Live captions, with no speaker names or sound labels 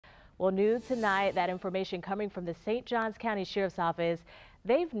Well, new tonight, that information coming from the St. Johns County Sheriff's Office.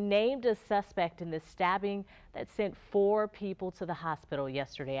 They've named a suspect in the stabbing that sent 4 people to the hospital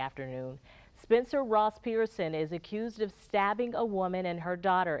yesterday afternoon. Spencer Ross Pearson is accused of stabbing a woman and her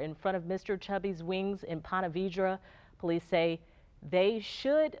daughter in front of Mr. Chubby's Wings in Ponte Vedra. Police say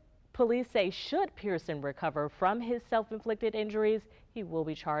should Pearson recover from his self-inflicted injuries, he will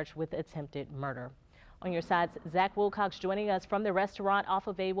be charged with attempted murder. On your sides, Zach Wilcox joining us from the restaurant off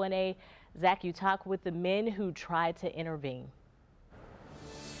of A1A. Zach, you talk with the men who tried to intervene.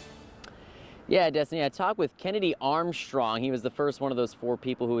 Yeah, Destiny, I talked with Kennedy Armstrong. He was the first one of those 4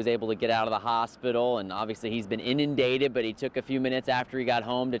 people who was able to get out of the hospital, and obviously he's been inundated, but he took a few minutes after he got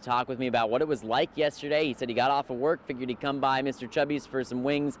home to talk with me about what it was like yesterday. He said he got off of work, figured he'd come by Mr. Chubby's for some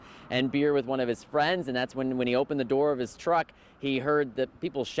wings and beer with one of his friends, and that's when he opened the door of his truck, he heard the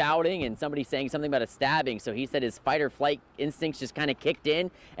people shouting and somebody saying something about a stabbing. So he said his fight or flight instincts just kind of kicked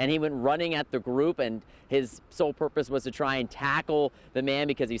in, and he went running at the group, and his sole purpose was to try and tackle the man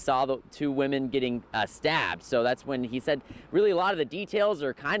because he saw the 2 women getting stabbed. So that's when he said really a lot of the details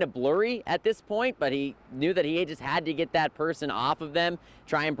are kind of blurry at this point, but he knew that he just had to get that person off of them,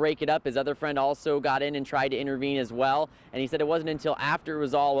 try and break it up. His other friend also got in and tried to intervene as well, and he said it wasn't until after it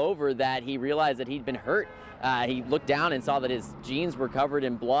was all over that he realized that he'd been hurt. He looked down and saw that his jeans were covered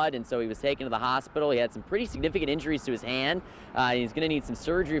in blood, and so he was taken to the hospital. He had some pretty significant injuries to his hand. He's going to need some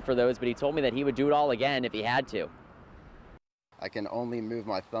surgery for those, but he told me that he would do it all again if he had to. I can only move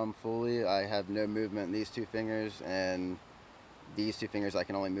my thumb fully. I have no movement in these 2 fingers, and these 2 fingers I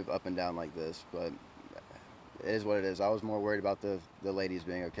can only move up and down like this, but it is what it is. I was more worried about the ladies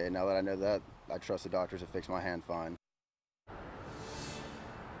being okay. Now that I know that, I trust the doctors to fix my hand fine.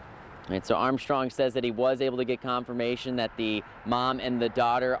 And so Armstrong says that he was able to get confirmation that the mom and the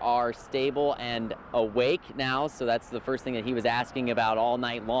daughter are stable and awake now. So that's the first thing that he was asking about all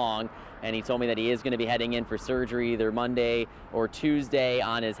night long. And he told me that he is going to be heading in for surgery either Monday or Tuesday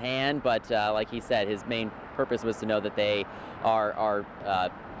on his hand. But like he said, his main purpose was to know that they are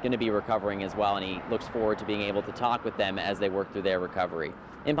going to be recovering as well. And he looks forward to being able to talk with them as they work through their recovery.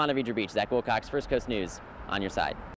 In Ponte Vedra Beach, Zach Wilcox, First Coast News, on your side.